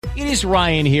It is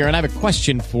Ryan here, and I have a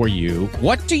question for you.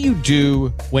 What do you do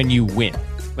when you win?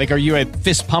 Like, are you a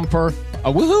fist pumper,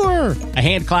 a woohooer, a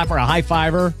hand clapper, a high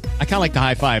fiver? I kind of like the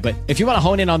high five, but if you want to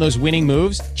hone in on those winning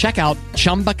moves, check out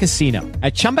Chumba Casino.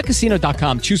 At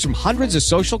ChumbaCasino.com, choose from hundreds of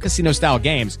social casino-style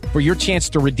games for your chance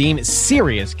to redeem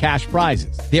serious cash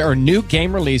prizes. There are new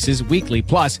game releases weekly,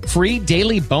 plus free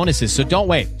daily bonuses, so don't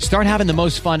wait. Start having the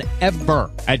most fun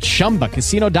ever at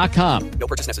ChumbaCasino.com. No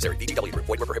purchase necessary. VGW Group.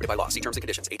 Void where prohibited by law. See terms and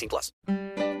conditions. 18+.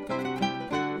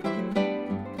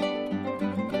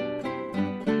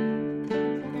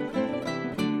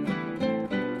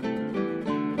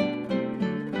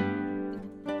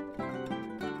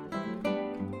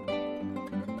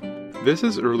 This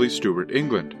is Early Stuart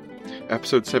England,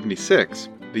 Episode 76,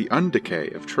 The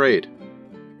Undecay of Trade.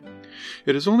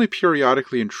 It has only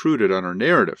periodically intruded on our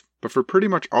narrative, but for pretty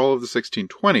much all of the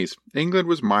 1620s, England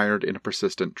was mired in a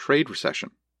persistent trade recession.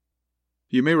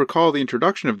 You may recall the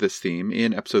introduction of this theme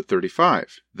in Episode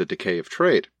 35, The Decay of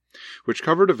Trade, which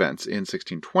covered events in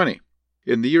 1620.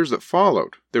 In the years that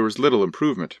followed, there was little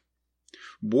improvement.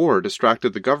 War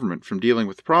distracted the government from dealing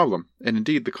with the problem, and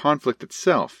indeed the conflict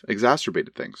itself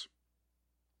exacerbated things.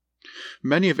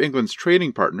 Many of England's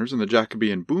trading partners in the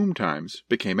Jacobean boom times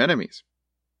became enemies.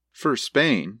 First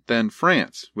Spain, then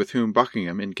France, with whom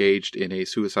Buckingham engaged in a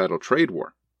suicidal trade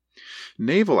war.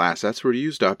 Naval assets were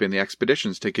used up in the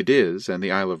expeditions to Cadiz and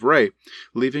the Isle of Ré,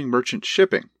 leaving merchant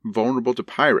shipping vulnerable to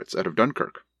pirates out of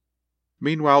Dunkirk.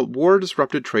 Meanwhile, war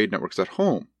disrupted trade networks at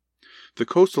home. The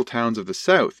coastal towns of the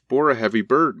south bore a heavy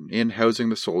burden in housing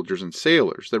the soldiers and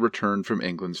sailors that returned from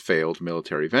England's failed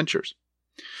military ventures.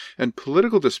 And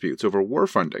political disputes over war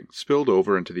funding spilled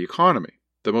over into the economy.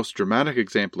 The most dramatic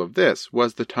example of this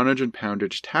was the tonnage and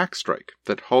poundage tax strike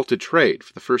that halted trade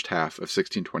for the first half of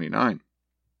 1629.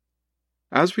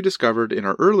 As we discovered in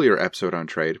our earlier episode on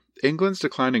trade, England's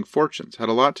declining fortunes had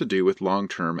a lot to do with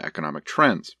long-term economic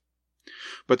trends.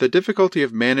 But the difficulty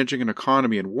of managing an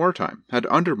economy in wartime had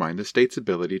undermined the state's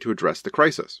ability to address the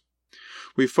crisis.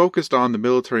 We focused on the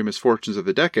military misfortunes of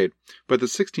the decade, but the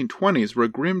 1620s were a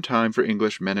grim time for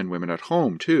English men and women at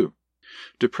home, too.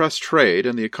 Depressed trade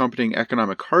and the accompanying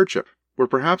economic hardship were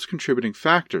perhaps contributing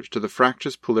factors to the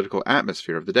fractious political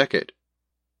atmosphere of the decade.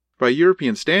 By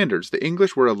European standards, the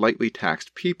English were a lightly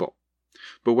taxed people.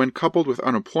 But when coupled with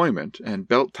unemployment and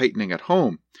belt-tightening at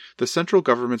home, the central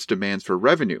government's demands for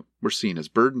revenue were seen as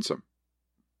burdensome.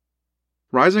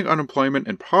 Rising unemployment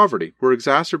and poverty were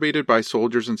exacerbated by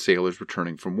soldiers and sailors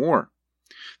returning from war.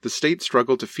 The state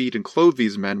struggled to feed and clothe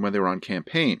these men when they were on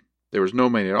campaign. There was no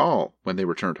money at all when they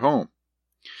returned home.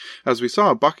 As we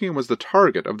saw, Buckingham was the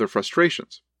target of their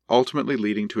frustrations, ultimately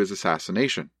leading to his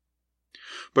assassination.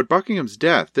 But Buckingham's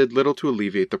death did little to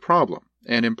alleviate the problem,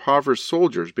 and impoverished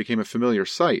soldiers became a familiar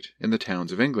sight in the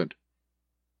towns of England.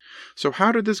 So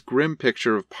how did this grim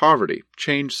picture of poverty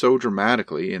change so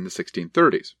dramatically in the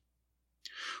 1630s?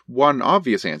 One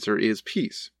obvious answer is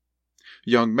peace.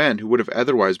 Young men who would have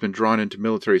otherwise been drawn into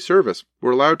military service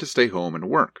were allowed to stay home and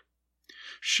work.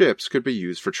 Ships could be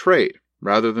used for trade,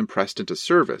 rather than pressed into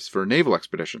service for naval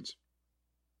expeditions.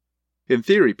 In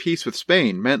theory, peace with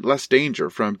Spain meant less danger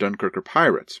from Dunkirker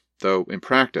pirates, though in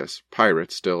practice,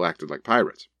 pirates still acted like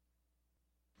pirates.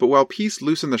 But while peace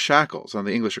loosened the shackles on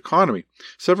the English economy,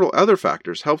 several other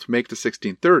factors helped make the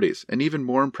 1630s an even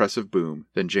more impressive boom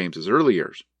than James's early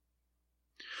years.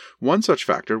 One such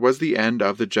factor was the end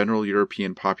of the general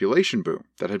European population boom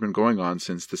that had been going on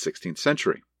since the 16th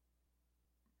century.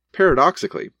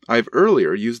 Paradoxically, I've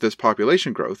earlier used this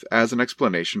population growth as an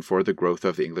explanation for the growth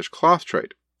of the English cloth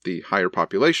trade. The higher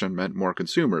population meant more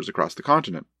consumers across the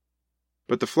continent.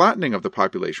 But the flattening of the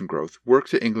population growth worked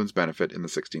to England's benefit in the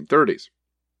 1630s.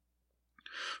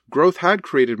 Growth had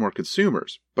created more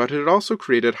consumers, but it had also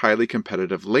created highly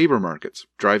competitive labor markets,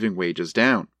 driving wages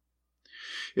down.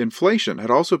 Inflation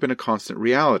had also been a constant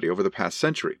reality over the past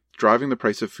century, driving the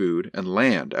price of food and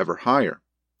land ever higher.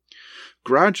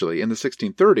 Gradually, in the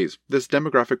 1630s, this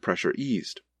demographic pressure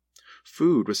eased.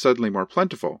 Food was suddenly more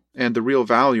plentiful, and the real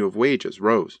value of wages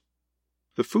rose.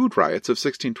 The food riots of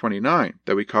 1629,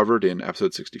 that we covered in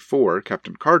episode 64,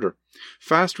 Captain Carter,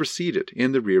 fast receded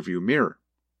in the rearview mirror.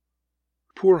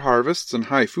 Poor harvests and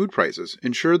high food prices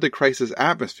ensured the crisis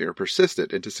atmosphere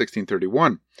persisted into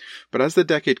 1631, but as the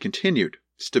decade continued,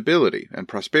 stability and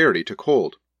prosperity took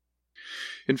hold.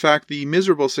 In fact, the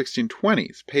miserable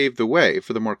 1620s paved the way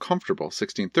for the more comfortable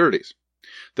 1630s.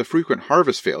 The frequent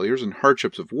harvest failures and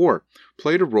hardships of war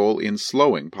played a role in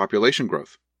slowing population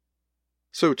growth.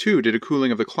 So too did a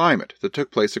cooling of the climate that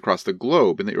took place across the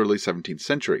globe in the early 17th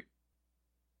century.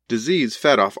 Disease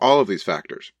fed off all of these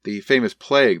factors. The famous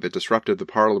plague that disrupted the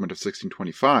Parliament of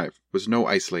 1625 was no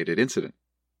isolated incident.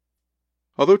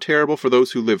 Although terrible for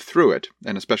those who lived through it,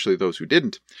 and especially those who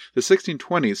didn't, the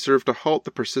 1620s served to halt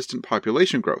the persistent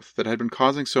population growth that had been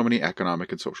causing so many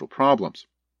economic and social problems.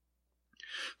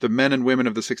 The men and women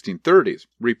of the 1630s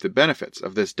reaped the benefits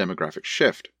of this demographic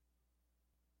shift.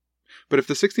 But if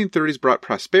the 1630s brought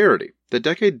prosperity, the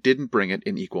decade didn't bring it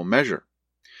in equal measure.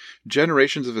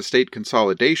 Generations of estate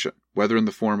consolidation, whether in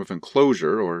the form of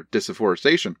enclosure or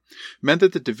disafforestation, meant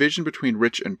that the division between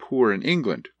rich and poor in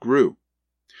England grew.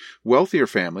 Wealthier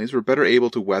families were better able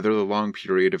to weather the long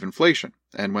period of inflation,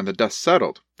 and when the dust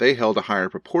settled, they held a higher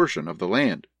proportion of the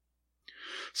land.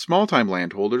 Small-time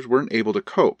landholders weren't able to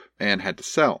cope and had to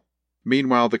sell.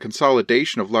 Meanwhile, the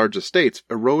consolidation of large estates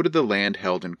eroded the land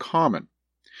held in common.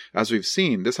 As we've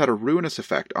seen, this had a ruinous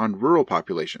effect on rural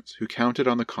populations who counted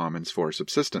on the commons for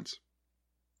subsistence.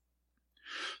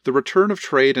 The return of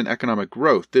trade and economic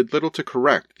growth did little to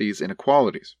correct these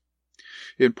inequalities.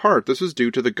 In part, this was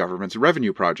due to the government's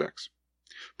revenue projects.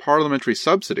 Parliamentary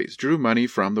subsidies drew money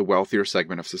from the wealthier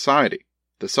segment of society.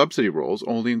 The subsidy rolls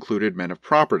only included men of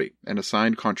property and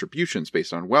assigned contributions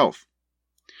based on wealth.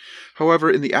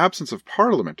 However, in the absence of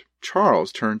Parliament,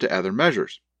 Charles turned to other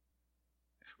measures.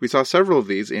 We saw several of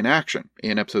these in action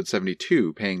in episode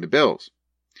 72, Paying the Bills.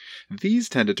 These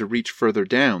tended to reach further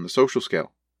down the social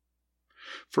scale.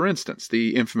 For instance,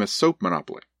 the infamous soap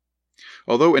monopoly.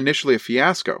 Although initially a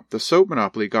fiasco, the soap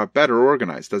monopoly got better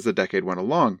organized as the decade went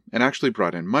along and actually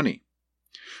brought in money.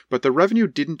 But the revenue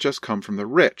didn't just come from the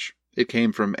rich, it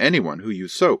came from anyone who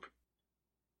used soap.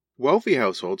 Wealthy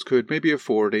households could maybe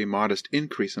afford a modest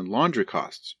increase in laundry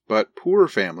costs, but poorer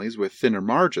families with thinner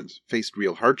margins faced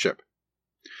real hardship.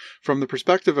 From the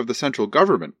perspective of the central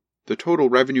government, the total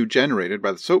revenue generated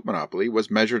by the soap monopoly was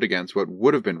measured against what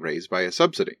would have been raised by a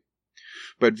subsidy.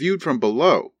 But viewed from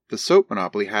below, the soap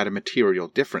monopoly had a material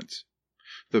difference.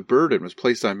 The burden was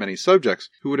placed on many subjects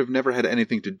who would have never had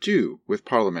anything to do with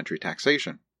parliamentary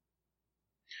taxation.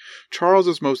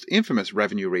 Charles's most infamous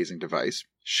revenue-raising device,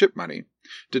 ship money,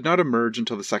 did not emerge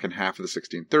until the second half of the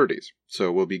 1630s,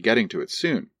 so we'll be getting to it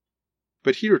soon.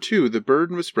 But here too, the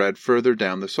burden was spread further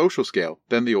down the social scale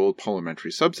than the old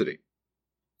parliamentary subsidy.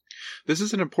 This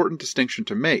is an important distinction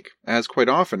to make, as quite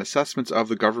often assessments of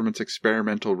the government's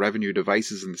experimental revenue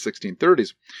devices in the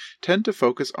 1630s tend to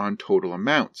focus on total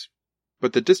amounts,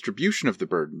 but the distribution of the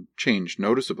burden changed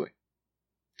noticeably.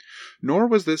 Nor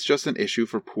was this just an issue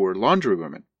for poor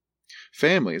laundrywomen.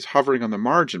 Families hovering on the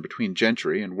margin between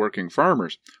gentry and working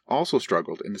farmers also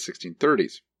struggled in the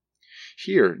 1630s.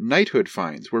 Here, knighthood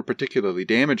fines were particularly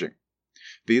damaging.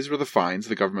 These were the fines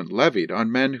the government levied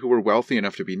on men who were wealthy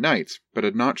enough to be knights, but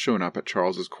had not shown up at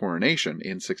Charles's coronation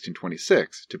in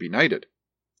 1626 to be knighted.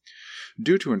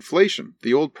 Due to inflation,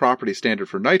 the old property standard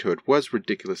for knighthood was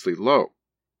ridiculously low.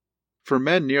 For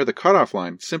men near the cutoff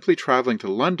line, simply traveling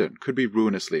to London could be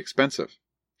ruinously expensive.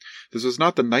 This was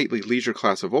not the knightly leisure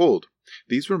class of old.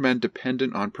 These were men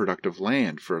dependent on productive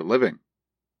land for a living.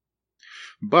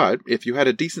 But if you had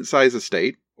a decent-sized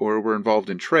estate, or were involved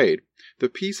in trade, the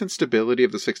peace and stability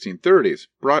of the 1630s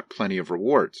brought plenty of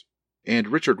rewards, and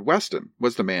Richard Weston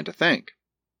was the man to thank.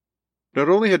 Not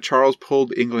only had Charles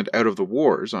pulled England out of the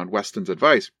wars on Weston's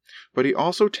advice, but he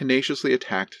also tenaciously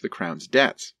attacked the crown's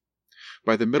debts.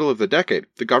 By the middle of the decade,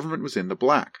 the government was in the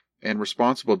black, and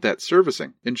responsible debt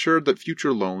servicing ensured that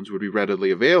future loans would be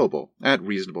readily available at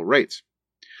reasonable rates.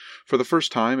 For the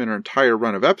first time in our entire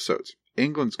run of episodes,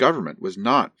 England's government was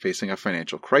not facing a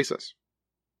financial crisis.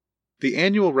 The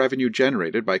annual revenue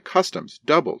generated by customs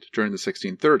doubled during the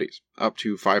 1630s, up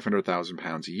to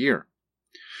 £500,000 a year.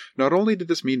 Not only did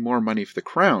this mean more money for the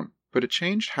crown, but it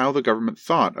changed how the government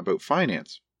thought about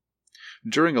finance.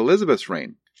 During Elizabeth's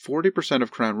reign, 40%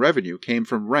 of crown revenue came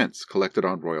from rents collected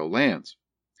on royal lands.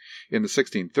 In the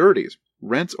 1630s,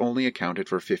 rents only accounted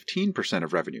for 15%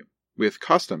 of revenue, with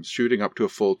customs shooting up to a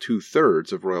full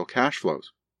 2/3 of royal cash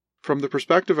flows. From the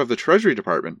perspective of the Treasury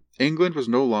Department, England was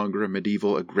no longer a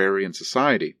medieval agrarian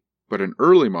society, but an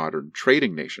early modern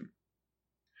trading nation.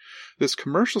 This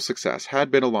commercial success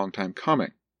had been a long time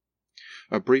coming.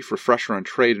 A brief refresher on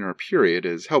trade in our period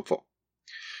is helpful.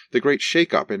 The great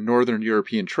shake-up in northern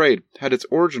European trade had its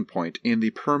origin point in the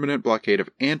permanent blockade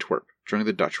of Antwerp during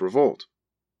the Dutch Revolt.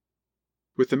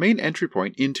 With the main entry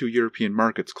point into European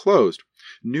markets closed,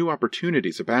 new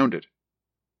opportunities abounded.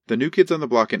 The new kids on the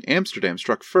block in Amsterdam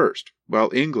struck first,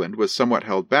 while England was somewhat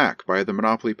held back by the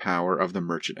monopoly power of the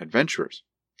merchant adventurers.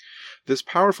 This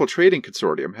powerful trading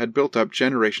consortium had built up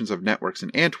generations of networks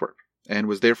in Antwerp, and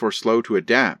was therefore slow to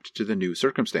adapt to the new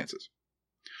circumstances.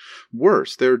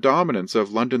 Worse, their dominance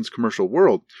of London's commercial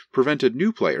world prevented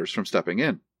new players from stepping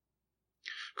in.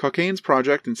 Cocaine's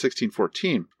project in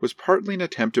 1614 was partly an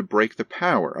attempt to break the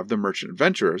power of the merchant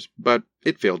adventurers, but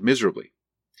it failed miserably.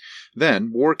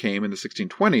 Then, war came in the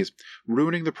 1620s,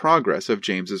 ruining the progress of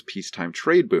James's peacetime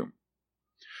trade boom.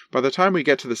 By the time we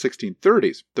get to the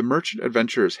 1630s, the merchant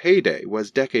adventurers' heyday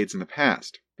was decades in the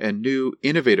past, and new,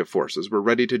 innovative forces were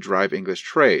ready to drive English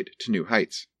trade to new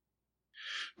heights.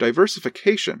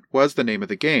 Diversification was the name of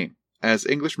the game, as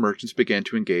English merchants began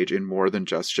to engage in more than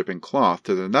just shipping cloth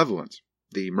to the Netherlands,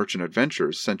 the merchant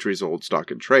adventurers' centuries-old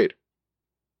stock in trade.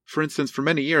 For instance, for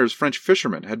many years, French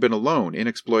fishermen had been alone in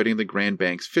exploiting the Grand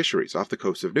Banks fisheries off the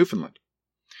coast of Newfoundland.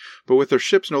 But with their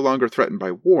ships no longer threatened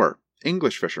by war,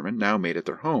 English fishermen now made it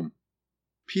their home.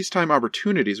 Peacetime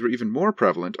opportunities were even more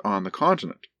prevalent on the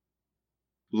continent.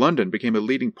 London became a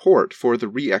leading port for the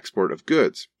re-export of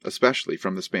goods, especially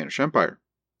from the Spanish Empire.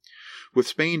 With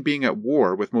Spain being at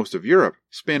war with most of Europe,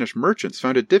 Spanish merchants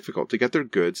found it difficult to get their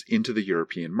goods into the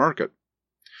European market.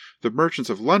 The merchants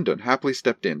of London happily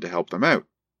stepped in to help them out.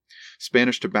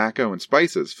 Spanish tobacco and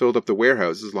spices filled up the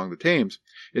warehouses along the Thames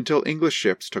until English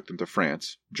ships took them to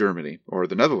France, Germany, or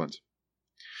the Netherlands.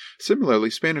 Similarly,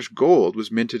 Spanish gold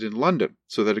was minted in London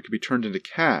so that it could be turned into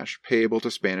cash payable to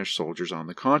Spanish soldiers on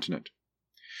the continent.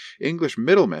 English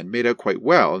middlemen made out quite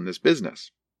well in this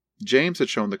business. James had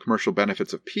shown the commercial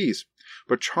benefits of peace,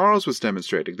 but Charles was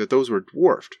demonstrating that those were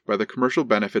dwarfed by the commercial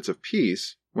benefits of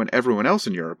peace when everyone else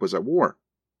in Europe was at war.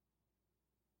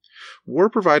 War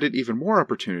provided even more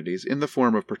opportunities in the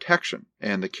form of protection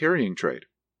and the carrying trade.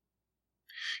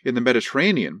 In the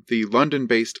Mediterranean, the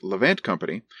London-based Levant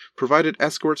Company provided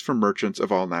escorts for merchants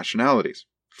of all nationalities,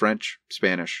 French,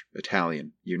 Spanish,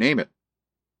 Italian, you name it.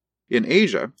 In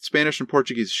Asia, Spanish and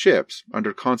Portuguese ships,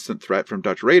 under constant threat from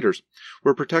Dutch raiders,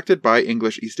 were protected by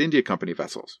English East India Company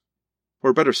vessels.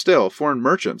 Or better still, foreign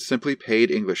merchants simply paid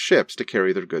English ships to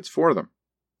carry their goods for them.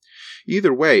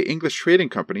 Either way, English trading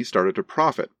companies started to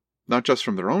profit, not just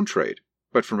from their own trade,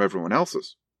 but from everyone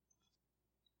else's.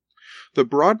 The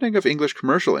broadening of English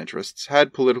commercial interests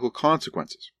had political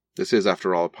consequences. This is,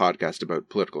 after all, a podcast about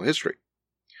political history.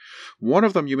 One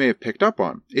of them you may have picked up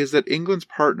on is that England's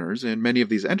partners in many of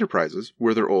these enterprises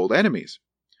were their old enemies,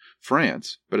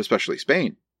 France, but especially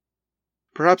Spain.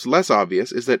 Perhaps less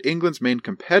obvious is that England's main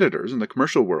competitors in the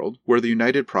commercial world were the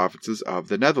United Provinces of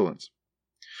the Netherlands.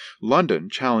 London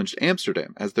challenged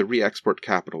Amsterdam as the re-export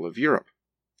capital of Europe.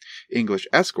 English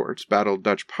escorts battled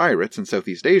Dutch pirates in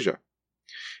Southeast Asia.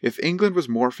 If England was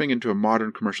morphing into a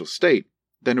modern commercial state,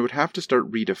 then it would have to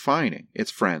start redefining its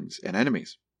friends and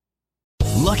enemies.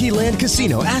 Lucky Land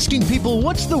Casino, asking people,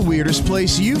 what's the weirdest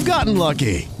place you've gotten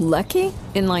lucky? Lucky?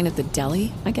 In line at the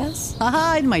deli, I guess?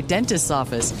 Aha, in my dentist's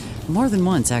office. More than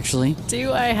once, actually.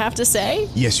 Do I have to say?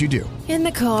 Yes, you do. In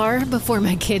the car before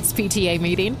my kids' PTA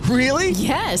meeting. Really?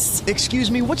 Yes. Excuse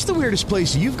me, what's the weirdest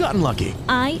place you've gotten lucky?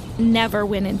 I never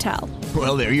win and tell.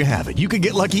 Well, there you have it. You can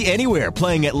get lucky anywhere,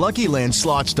 playing at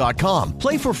LuckyLandSlots.com.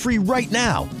 Play for free right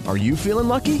now. Are you feeling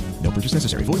lucky? No purchase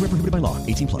necessary. Void where prohibited by law.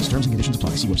 18+. Terms and conditions apply.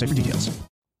 See website for details.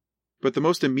 But the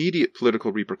most immediate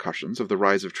political repercussions of the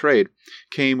rise of trade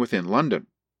came within London.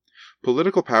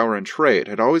 Political power and trade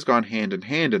had always gone hand in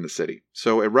hand in the city,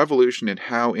 so a revolution in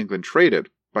how England traded,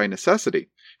 by necessity,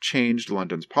 changed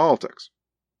London's politics.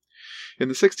 In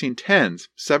the 1610s,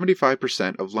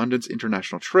 75% of London's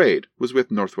international trade was with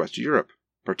Northwest Europe,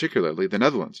 particularly the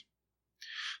Netherlands.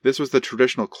 This was the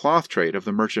traditional cloth trade of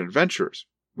the merchant adventurers,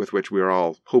 with which we are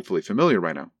all hopefully familiar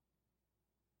by now.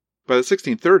 By the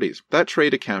 1630s, that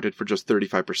trade accounted for just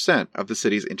 35% of the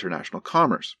city's international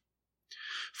commerce.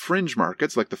 Fringe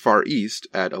markets like the Far East,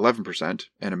 at 11%,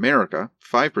 and America,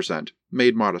 5%,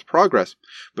 made modest progress,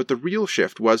 but the real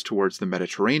shift was towards the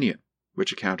Mediterranean,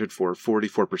 which accounted for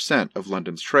 44% of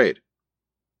London's trade.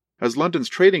 As London's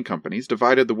trading companies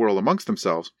divided the world amongst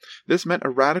themselves, this meant a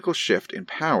radical shift in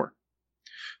power.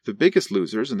 The biggest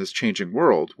losers in this changing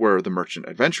world were the merchant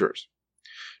adventurers.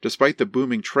 Despite the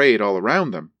booming trade all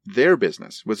around them, their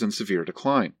business was in severe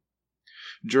decline.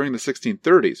 During the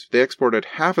 1630s, they exported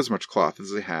half as much cloth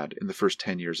as they had in the first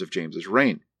 10 years of James's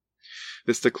reign.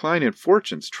 This decline in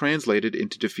fortunes translated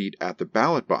into defeat at the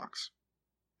ballot box.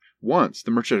 Once, the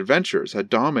merchant adventurers had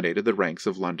dominated the ranks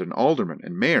of London aldermen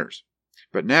and mayors,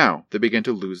 but now they began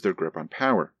to lose their grip on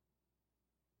power.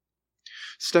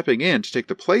 Stepping in to take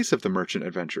the place of the merchant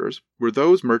adventurers were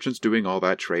those merchants doing all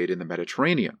that trade in the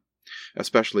Mediterranean,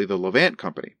 especially the Levant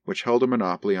Company, which held a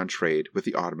monopoly on trade with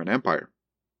the Ottoman Empire.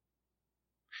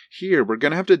 Here, we're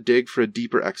going to have to dig for a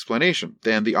deeper explanation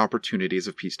than the opportunities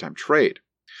of peacetime trade.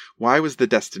 Why was the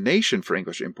destination for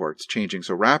English imports changing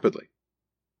so rapidly?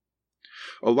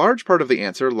 A large part of the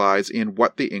answer lies in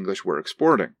what the English were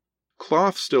exporting: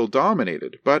 Cloth still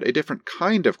dominated, but a different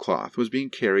kind of cloth was being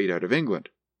carried out of England.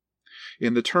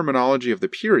 In the terminology of the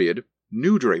period,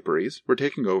 new draperies were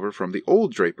taking over from the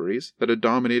old draperies that had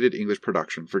dominated English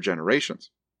production for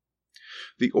generations.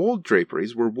 The old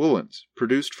draperies were woolens,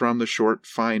 produced from the short,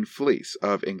 fine fleece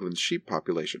of England's sheep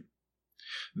population.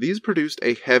 These produced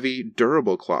a heavy,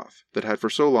 durable cloth that had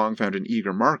for so long found an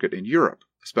eager market in Europe,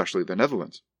 especially the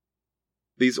Netherlands.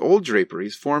 These old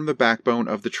draperies form the backbone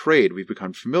of the trade we've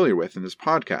become familiar with in this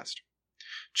podcast.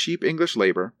 Cheap English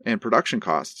labor and production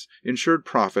costs ensured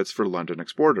profits for London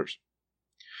exporters.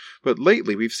 But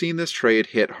lately we've seen this trade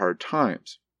hit hard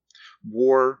times.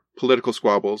 War, political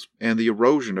squabbles, and the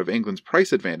erosion of England's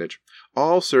price advantage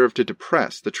all served to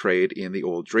depress the trade in the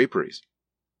old draperies.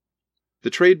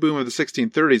 The trade boom of the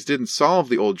 1630s didn't solve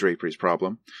the old draperies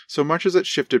problem so much as it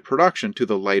shifted production to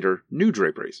the lighter, new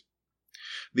draperies.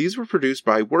 These were produced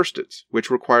by worsteds, which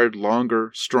required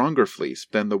longer, stronger fleece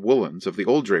than the woolens of the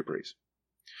old draperies.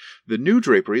 The new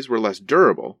draperies were less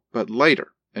durable, but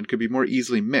lighter, and could be more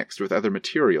easily mixed with other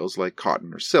materials like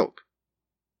cotton or silk.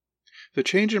 The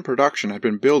change in production had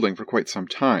been building for quite some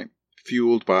time,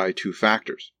 fueled by two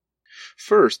factors.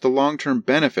 First, the long-term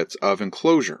benefits of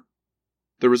enclosure.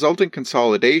 The resulting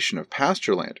consolidation of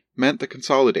pasture land meant the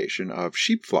consolidation of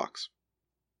sheep flocks.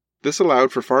 This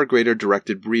allowed for far greater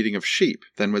directed breeding of sheep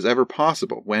than was ever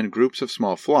possible when groups of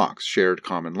small flocks shared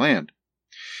common land.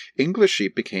 English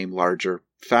sheep became larger,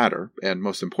 fatter, and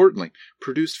most importantly,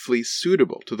 produced fleece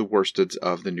suitable to the worsteds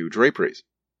of the new draperies.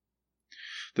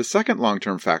 The second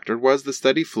long-term factor was the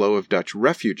steady flow of Dutch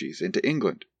refugees into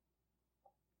England.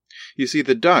 You see,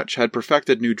 the Dutch had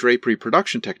perfected new drapery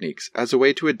production techniques as a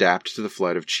way to adapt to the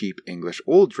flood of cheap English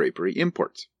old drapery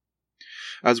imports.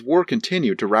 As war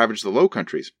continued to ravage the Low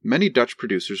Countries, many Dutch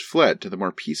producers fled to the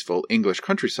more peaceful English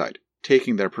countryside,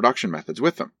 taking their production methods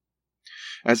with them.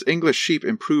 As English sheep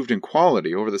improved in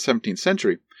quality over the 17th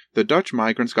century, the Dutch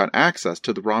migrants got access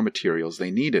to the raw materials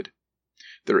they needed.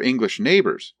 Their English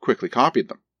neighbors quickly copied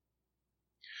them.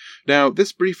 Now,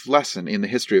 this brief lesson in the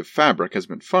history of fabric has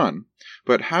been fun,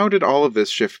 but how did all of this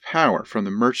shift power from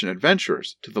the merchant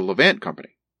adventurers to the Levant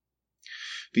Company?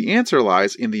 The answer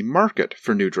lies in the market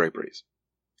for new draperies.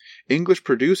 English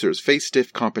producers faced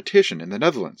stiff competition in the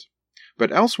Netherlands,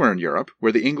 but elsewhere in Europe,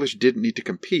 where the English didn't need to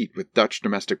compete with Dutch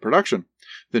domestic production,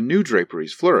 the new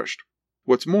draperies flourished.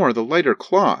 What's more, the lighter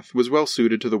cloth was well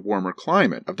suited to the warmer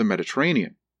climate of the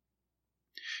Mediterranean.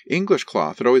 English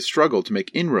cloth had always struggled to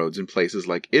make inroads in places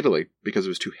like Italy because it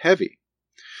was too heavy.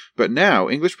 But now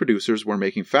English producers were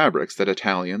making fabrics that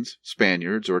Italians,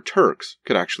 Spaniards, or Turks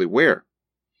could actually wear.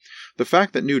 The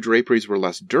fact that new draperies were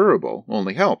less durable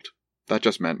only helped. That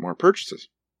just meant more purchases.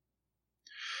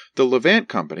 The Levant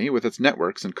Company, with its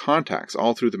networks and contacts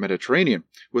all through the Mediterranean,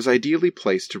 was ideally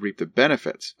placed to reap the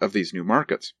benefits of these new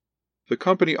markets. The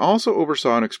company also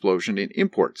oversaw an explosion in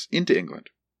imports into England.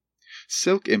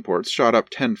 Silk imports shot up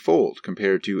tenfold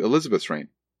compared to Elizabeth's reign.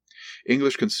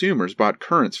 English consumers bought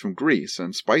currants from Greece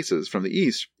and spices from the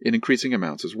East in increasing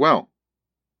amounts as well.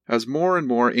 As more and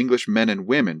more English men and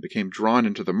women became drawn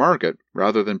into the market,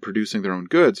 rather than producing their own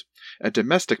goods, a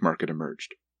domestic market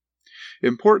emerged.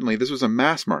 Importantly, this was a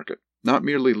mass market, not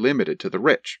merely limited to the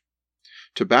rich.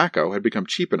 Tobacco had become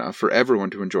cheap enough for everyone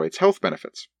to enjoy its health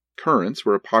benefits. Currants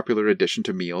were a popular addition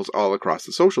to meals all across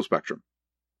the social spectrum.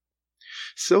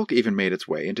 Silk even made its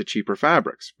way into cheaper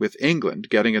fabrics, with England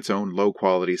getting its own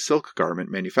low-quality silk garment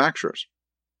manufacturers.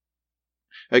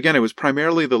 Again, it was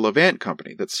primarily the Levant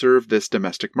Company that served this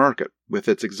domestic market, with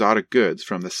its exotic goods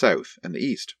from the south and the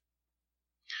east.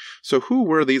 So who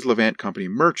were these Levant Company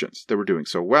merchants that were doing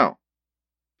so well?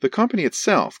 The company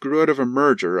itself grew out of a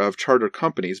merger of charter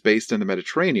companies based in the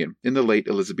Mediterranean in the late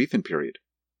Elizabethan period.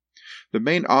 The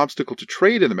main obstacle to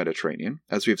trade in the Mediterranean,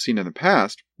 as we have seen in the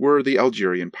past, were the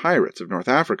Algerian pirates of North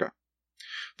Africa.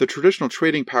 The traditional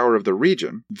trading power of the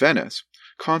region, Venice,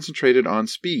 concentrated on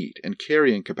speed and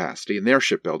carrying capacity in their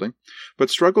shipbuilding, but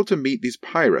struggled to meet these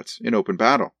pirates in open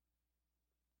battle.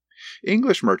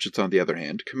 English merchants, on the other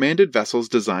hand, commanded vessels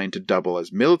designed to double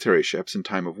as military ships in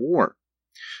time of war.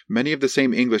 Many of the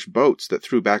same English boats that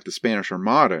threw back the Spanish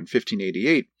Armada in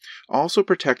 1588 also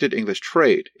protected English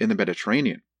trade in the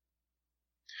Mediterranean.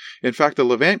 In fact, the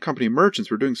Levant Company merchants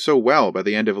were doing so well by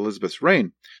the end of Elizabeth's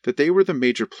reign that they were the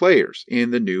major players in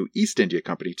the new East India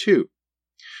Company too.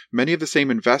 Many of the same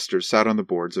investors sat on the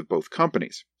boards of both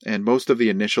companies, and most of the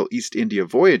initial East India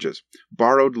voyages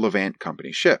borrowed Levant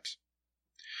Company ships.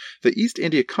 The East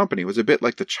India Company was a bit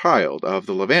like the child of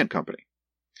the Levant Company.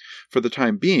 For the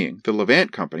time being, the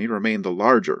Levant Company remained the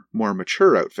larger, more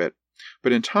mature outfit,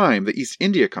 but in time the East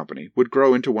India Company would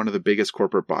grow into one of the biggest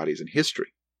corporate bodies in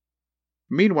history.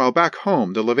 Meanwhile, back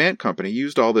home, the Levant Company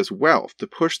used all this wealth to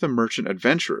push the merchant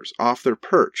adventurers off their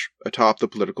perch atop the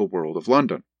political world of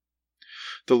London.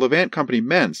 The Levant Company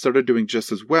men started doing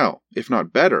just as well, if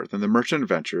not better, than the merchant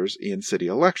adventurers in city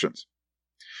elections.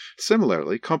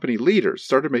 Similarly, company leaders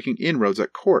started making inroads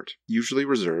at court, usually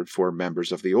reserved for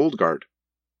members of the Old Guard.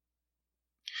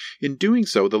 In doing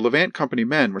so, the Levant Company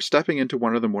men were stepping into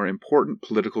one of the more important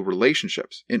political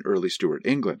relationships in early Stuart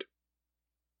England.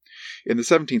 In the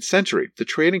 17th century, the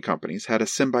trading companies had a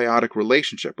symbiotic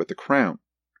relationship with the Crown.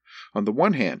 On the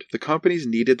one hand, the companies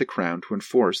needed the Crown to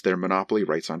enforce their monopoly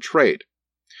rights on trade.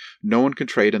 No one could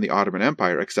trade in the Ottoman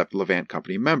Empire except Levant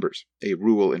Company members, a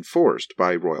rule enforced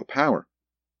by royal power.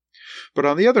 But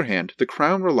on the other hand, the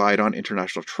Crown relied on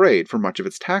international trade for much of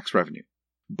its tax revenue.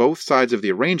 Both sides of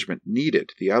the arrangement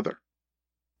needed the other.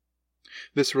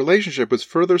 This relationship was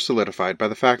further solidified by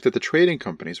the fact that the trading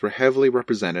companies were heavily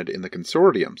represented in the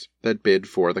consortiums that bid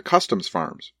for the customs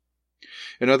farms.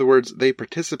 In other words, they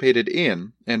participated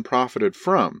in and profited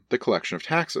from the collection of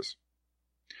taxes.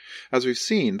 As we've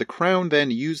seen, the Crown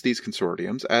then used these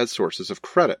consortiums as sources of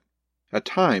credit. At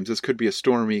times, this could be a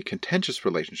stormy, contentious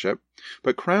relationship,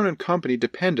 but Crown and Company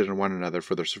depended on one another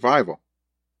for their survival.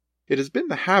 It has been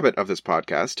the habit of this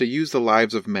podcast to use the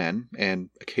lives of men, and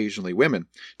occasionally women,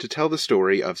 to tell the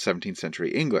story of 17th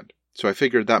century England, so I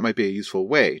figured that might be a useful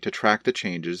way to track the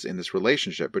changes in this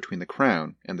relationship between the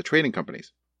Crown and the trading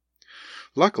companies.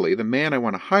 Luckily, the man I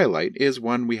want to highlight is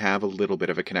one we have a little bit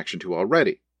of a connection to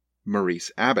already,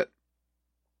 Maurice Abbot.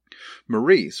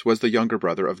 Maurice was the younger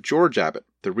brother of George Abbot,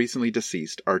 the recently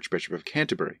deceased Archbishop of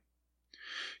Canterbury.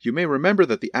 You may remember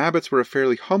that the Abbots were a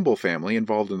fairly humble family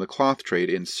involved in the cloth trade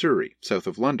in Surrey, south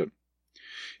of London.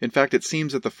 In fact, it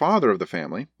seems that the father of the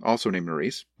family, also named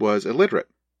Maurice, was illiterate.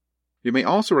 You may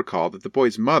also recall that the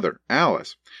boy's mother,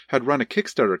 Alice, had run a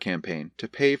Kickstarter campaign to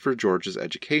pay for George's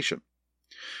education.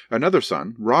 Another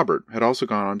son, Robert, had also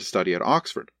gone on to study at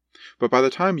Oxford, but by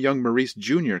the time young Maurice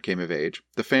Jr. came of age,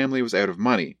 the family was out of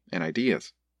money and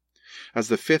ideas. As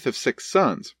the fifth of 6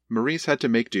 sons, Maurice had to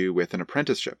make do with an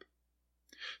apprenticeship.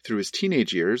 Through his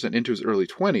teenage years and into his early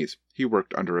 20s, he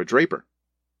worked under a draper.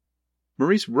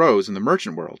 Maurice rose in the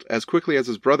merchant world as quickly as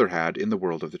his brother had in the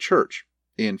world of the church.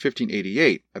 In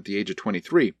 1588, at the age of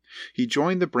 23, he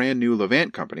joined the brand new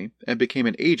Levant Company and became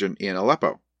an agent in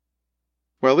Aleppo.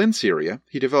 While in Syria,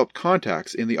 he developed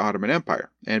contacts in the Ottoman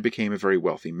Empire and became a very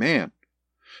wealthy man.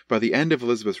 By the end of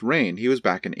Elizabeth's reign, he was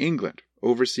back in England,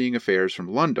 overseeing affairs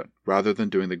from London rather than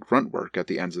doing the grunt work at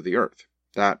the ends of the earth.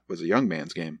 That was a young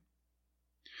man's game.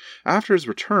 After his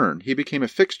return, he became a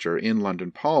fixture in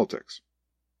London politics.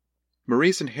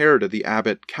 Maurice inherited the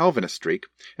Abbot Calvinist streak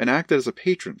and acted as a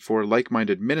patron for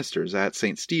like-minded ministers at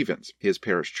St. Stephen's, his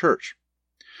parish church.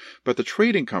 But the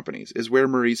trading companies is where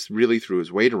Maurice really threw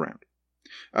his weight around.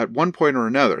 At one point or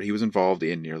another, he was involved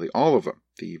in nearly all of them: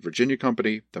 the Virginia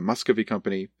Company, the Muscovy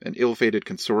Company, an ill-fated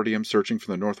consortium searching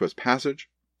for the Northwest Passage.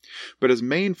 But his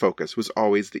main focus was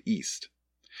always the East.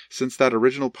 Since that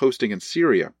original posting in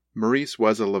Syria, Maurice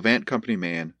was a Levant Company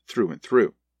man through and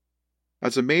through.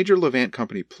 As a major Levant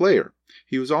Company player,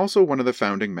 he was also one of the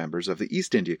founding members of the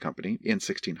East India Company in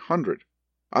 1600.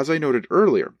 As I noted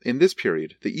earlier, in this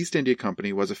period, the East India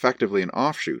Company was effectively an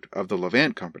offshoot of the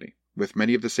Levant Company, with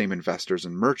many of the same investors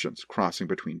and merchants crossing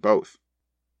between both.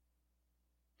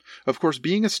 Of course,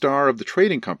 being a star of the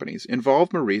trading companies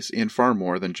involved Maurice in far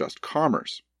more than just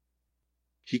commerce.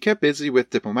 He kept busy with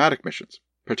diplomatic missions,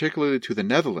 particularly to the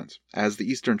Netherlands, as the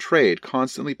Eastern trade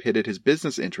constantly pitted his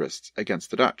business interests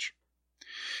against the Dutch.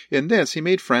 In this, he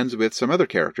made friends with some other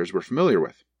characters we're familiar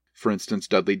with. For instance,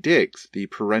 Dudley Digges, the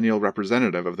perennial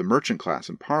representative of the merchant class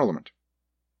in Parliament.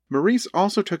 Maurice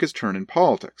also took his turn in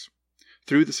politics.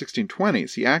 Through the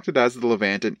 1620s, he acted as the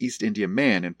Levant and East India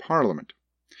man in Parliament.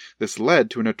 This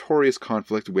led to a notorious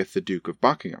conflict with the Duke of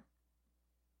Buckingham.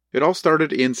 It all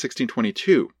started in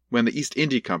 1622, when the East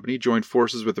India Company joined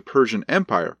forces with the Persian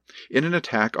Empire in an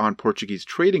attack on Portuguese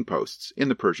trading posts in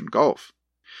the Persian Gulf.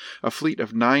 A fleet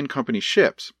of 9 company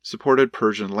ships supported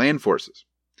Persian land forces.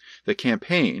 The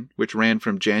campaign, which ran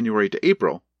from January to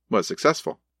April, was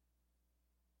successful.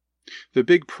 The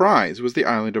big prize was the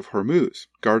island of Hormuz,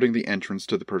 guarding the entrance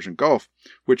to the Persian Gulf,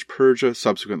 which Persia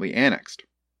subsequently annexed.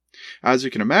 As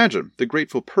you can imagine, the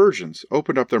grateful Persians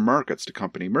opened up their markets to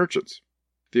company merchants.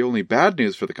 The only bad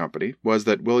news for the company was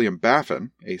that William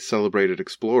Baffin, a celebrated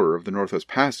explorer of the Northwest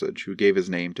Passage who gave his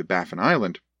name to Baffin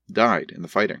Island, died in the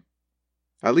fighting.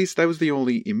 At least that was the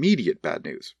only immediate bad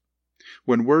news.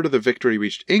 When word of the victory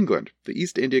reached England, the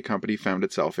East India Company found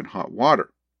itself in hot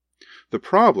water. The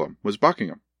problem was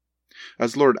Buckingham.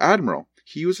 As Lord Admiral,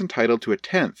 he was entitled to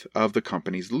 1/10 of the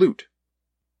company's loot.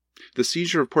 The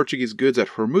seizure of Portuguese goods at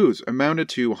Hormuz amounted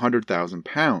to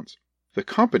 £100,000. The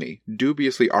company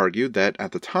dubiously argued that,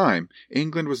 at the time,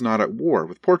 England was not at war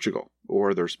with Portugal,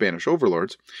 or their Spanish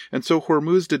overlords, and so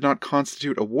Hormuz did not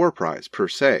constitute a war prize per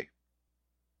se.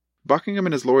 Buckingham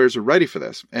and his lawyers were ready for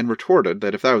this, and retorted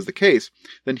that if that was the case,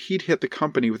 then he'd hit the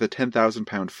company with a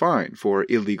 £10,000 fine for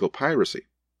illegal piracy.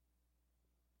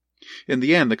 In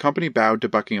the end, the company bowed to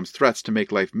Buckingham's threats to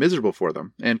make life miserable for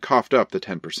them, and coughed up the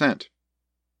 10%.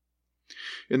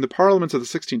 In the parliaments of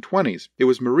the 1620s, it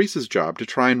was Maurice's job to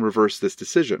try and reverse this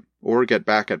decision, or get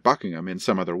back at Buckingham in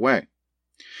some other way.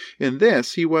 In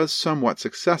this, he was somewhat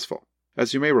successful.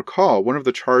 As you may recall, one of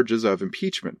the charges of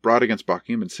impeachment brought against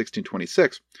Buckingham in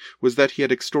 1626 was that he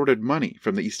had extorted money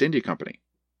from the East India Company.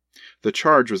 The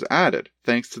charge was added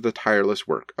thanks to the tireless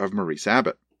work of Maurice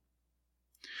Abbot.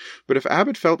 But if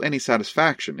Abbot felt any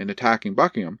satisfaction in attacking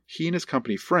Buckingham, he and his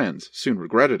company friends soon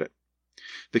regretted it.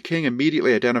 The king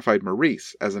immediately identified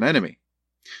Maurice as an enemy.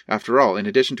 After all, in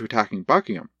addition to attacking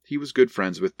Buckingham, he was good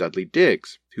friends with Dudley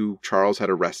Digges, who Charles had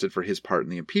arrested for his part in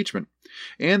the impeachment,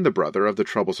 and the brother of the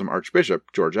troublesome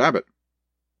Archbishop, George Abbot.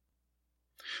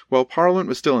 While Parliament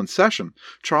was still in session,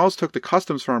 Charles took the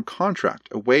Customs Farm contract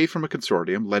away from a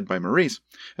consortium led by Maurice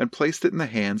and placed it in the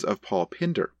hands of Paul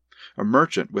Pindar, a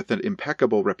merchant with an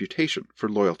impeccable reputation for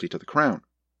loyalty to the crown.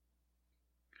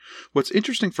 What's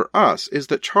interesting for us is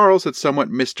that Charles had somewhat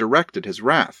misdirected his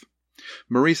wrath.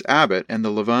 Maurice Abbot and the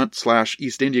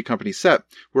Levant/East India Company set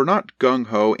were not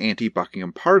gung-ho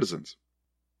anti-Buckingham partisans.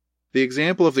 The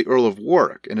example of the Earl of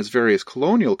Warwick and his various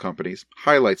colonial companies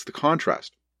highlights the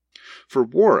contrast. For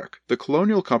Warwick, the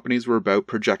colonial companies were about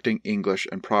projecting English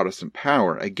and Protestant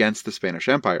power against the Spanish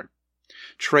Empire.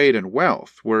 Trade and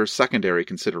wealth were secondary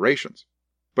considerations.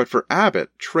 But for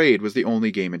Abbot, trade was the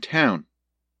only game in town.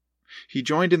 He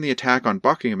joined in the attack on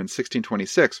Buckingham in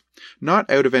 1626, not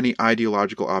out of any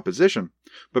ideological opposition,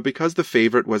 but because the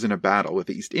favourite was in a battle with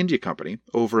the East India Company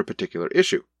over a particular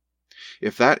issue.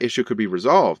 If that issue could be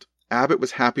resolved, Abbot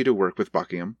was happy to work with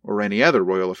Buckingham or any other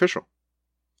royal official.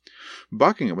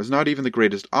 Buckingham was not even the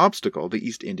greatest obstacle the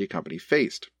East India Company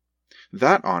faced.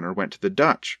 That honour went to the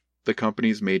Dutch, the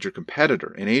company's major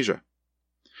competitor in Asia.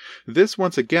 This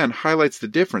once again highlights the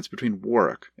difference between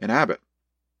Warwick and Abbot.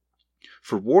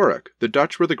 For Warwick, the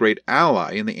Dutch were the great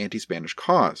ally in the anti-Spanish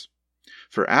cause.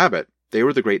 For Abbot, they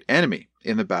were the great enemy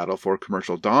in the battle for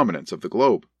commercial dominance of the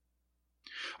globe.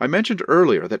 I mentioned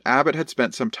earlier that Abbot had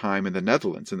spent some time in the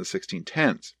Netherlands in the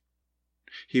 1610s.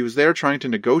 He was there trying to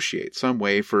negotiate some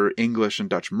way for English and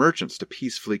Dutch merchants to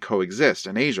peacefully coexist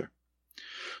in Asia.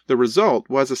 The result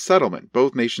was a settlement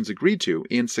both nations agreed to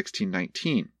in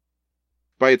 1619.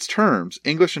 By its terms,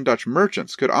 English and Dutch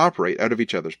merchants could operate out of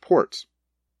each other's ports.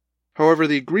 However,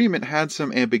 the agreement had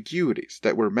some ambiguities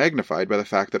that were magnified by the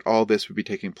fact that all this would be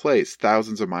taking place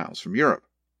thousands of miles from Europe.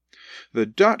 The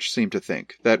Dutch seemed to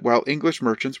think that while English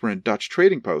merchants were in Dutch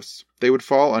trading posts, they would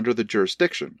fall under the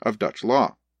jurisdiction of Dutch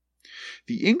law.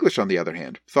 The English, on the other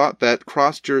hand, thought that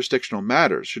cross-jurisdictional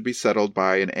matters should be settled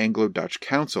by an Anglo-Dutch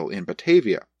council in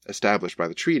Batavia, established by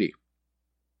the treaty.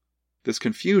 This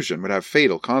confusion would have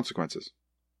fatal consequences.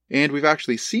 And we've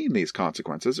actually seen these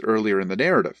consequences earlier in the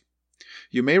narrative.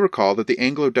 You may recall that the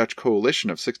Anglo-Dutch coalition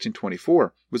of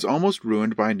 1624 was almost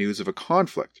ruined by news of a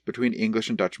conflict between English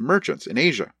and Dutch merchants in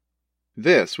Asia.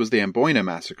 This was the Amboina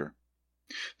massacre.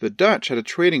 The Dutch had a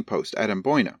trading post at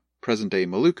Amboina, present-day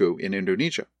Maluku, in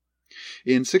Indonesia.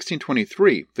 In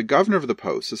 1623, the governor of the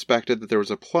post suspected that there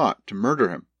was a plot to murder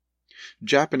him.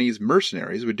 Japanese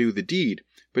mercenaries would do the deed,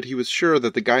 but he was sure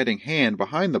that the guiding hand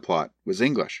behind the plot was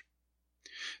English.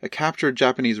 A captured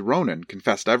Japanese ronin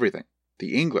confessed everything.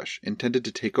 The English intended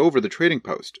to take over the trading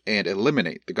post and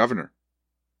eliminate the governor.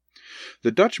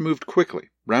 The Dutch moved quickly,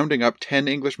 rounding up 10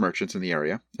 English merchants in the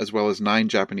area, as well as 9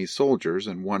 Japanese soldiers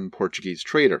and 1 Portuguese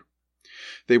trader.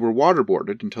 They were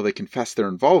waterboarded until they confessed their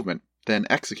involvement, then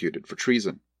executed for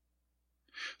treason.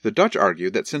 The Dutch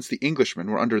argued that since the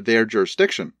Englishmen were under their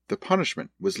jurisdiction, the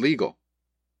punishment was legal.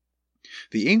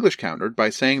 The English countered by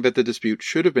saying that the dispute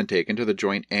should have been taken to the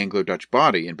joint Anglo-Dutch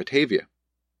body in Batavia.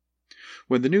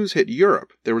 When the news hit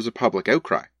Europe, there was a public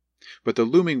outcry, but the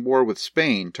looming war with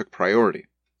Spain took priority.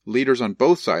 Leaders on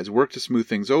both sides worked to smooth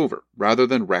things over, rather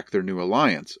than wreck their new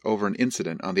alliance over an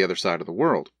incident on the other side of the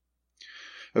world.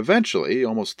 Eventually,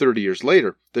 almost 30 years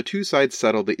later, the two sides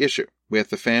settled the issue, with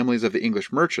the families of the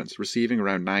English merchants receiving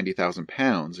around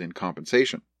 £90,000 in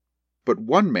compensation. But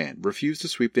one man refused to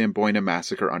sweep the Amboina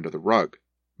massacre under the rug,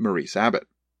 Maurice Abbot.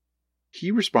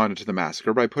 He responded to the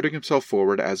massacre by putting himself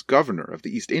forward as governor of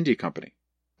the East India Company.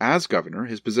 As governor,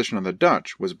 his position on the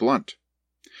Dutch was blunt.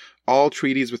 "All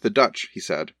treaties with the Dutch," he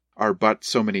said, "are but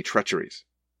so many treacheries."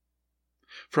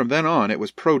 From then on, it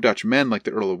was pro-Dutch men like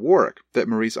the Earl of Warwick that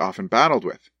Maurice often battled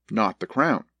with, not the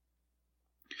crown.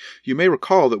 You may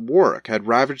recall that Warwick had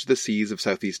ravaged the seas of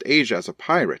Southeast Asia as a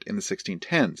pirate in the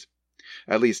 1610s.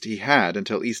 At least he had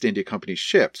until East India Company's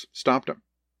ships stopped him.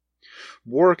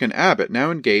 Warwick and Abbott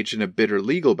now engaged in a bitter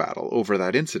legal battle over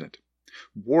that incident.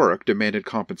 Warwick demanded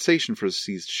compensation for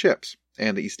seized ships,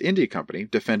 and the East India Company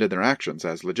defended their actions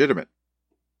as legitimate.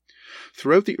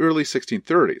 Throughout the early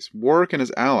 1630s, Warwick and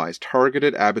his allies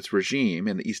targeted Abbott's regime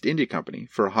in the East India Company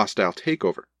for a hostile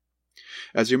takeover.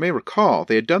 As you may recall,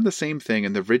 they had done the same thing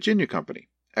in the Virginia Company,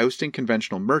 ousting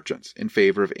conventional merchants in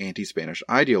favor of anti-Spanish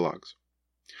ideologues.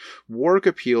 Warwick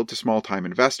appealed to small-time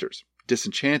investors,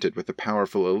 disenchanted with the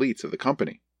powerful elites of the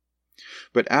company.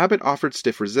 But Abbott offered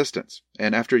stiff resistance,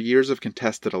 and after years of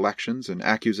contested elections and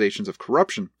accusations of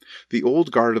corruption, the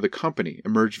old guard of the company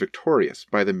emerged victorious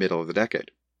by the middle of the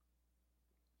decade.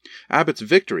 Abbott's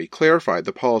victory clarified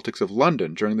the politics of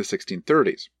London during the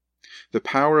 1630s. The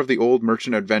power of the old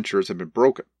merchant adventurers had been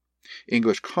broken.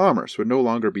 English commerce would no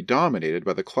longer be dominated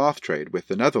by the cloth trade with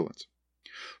the Netherlands.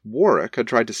 Warwick had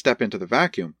tried to step into the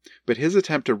vacuum, but his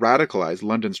attempt to radicalize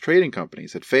London's trading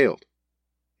companies had failed.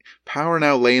 Power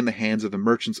now lay in the hands of the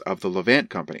merchants of the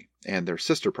Levant Company and their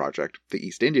sister project, the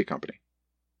East India Company.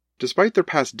 Despite their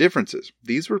past differences,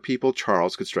 these were people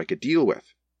Charles could strike a deal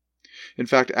with. In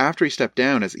fact, after he stepped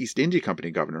down as East India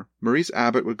Company governor, Maurice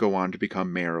Abbott would go on to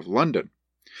become mayor of London.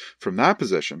 From that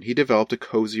position, he developed a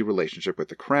cozy relationship with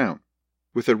the crown.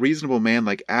 With a reasonable man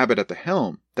like Abbott at the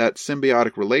helm, that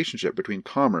symbiotic relationship between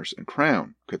commerce and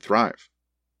crown could thrive.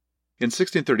 In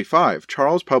 1635,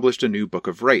 Charles published a new Book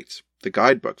of Rates, the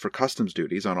guidebook for customs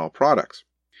duties on all products.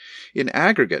 In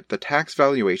aggregate, the tax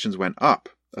valuations went up,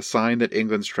 a sign that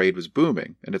England's trade was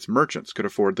booming and its merchants could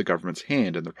afford the government's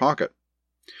hand in their pocket.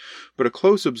 But a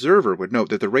close observer would note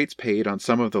that the rates paid on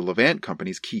some of the Levant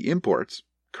Company's key imports,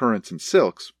 currants and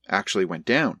silks, actually went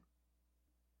down.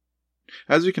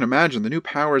 As you can imagine, the new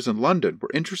powers in London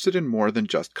were interested in more than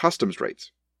just customs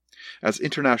rates. As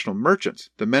international merchants,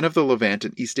 the men of the Levant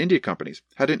and East India Companies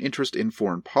had an interest in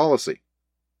foreign policy.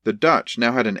 The Dutch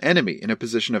now had an enemy in a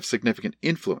position of significant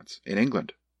influence in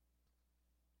England.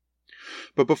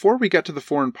 But before we get to the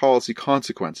foreign policy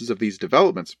consequences of these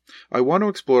developments, I want to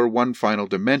explore one final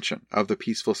dimension of the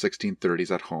peaceful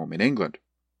 1630s at home in England.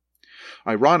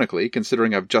 Ironically,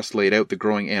 considering I've just laid out the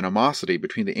growing animosity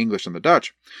between the English and the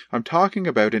Dutch, I'm talking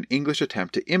about an English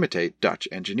attempt to imitate Dutch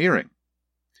engineering.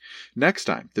 Next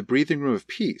time, the Breathing Room of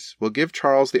Peace will give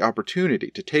Charles the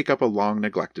opportunity to take up a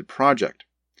long-neglected project,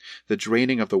 the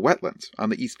draining of the wetlands on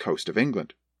the east coast of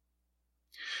England.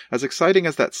 As exciting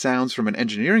as that sounds from an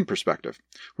engineering perspective,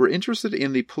 we're interested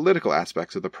in the political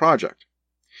aspects of the project.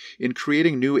 In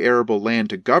creating new arable land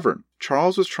to govern,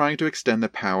 Charles was trying to extend the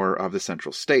power of the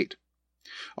central state.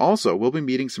 Also, we'll be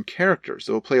meeting some characters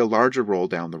that will play a larger role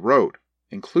down the road,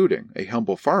 including a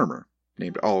humble farmer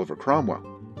named Oliver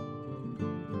Cromwell.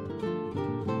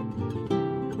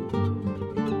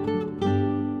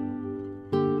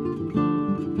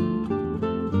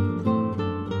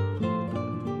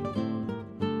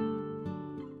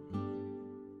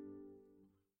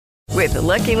 With the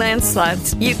Lucky Land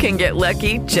Slots, you can get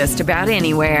lucky just about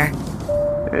anywhere.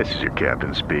 This is your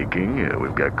captain speaking.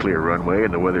 We've got clear runway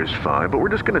and the weather's fine, but we're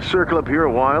just going to circle up here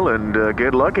a while and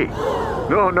get lucky.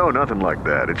 No, nothing like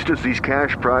that. It's just these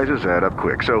cash prizes add up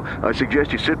quick. So I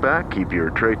suggest you sit back, keep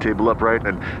your tray table upright,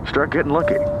 and start getting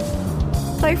lucky.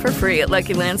 Play for free at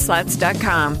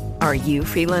LuckyLandSlots.com. Are you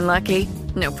feeling lucky?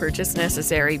 No purchase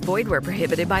necessary. Void where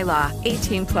prohibited by law.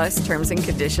 18+ terms and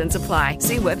conditions apply.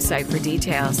 See website for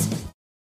details.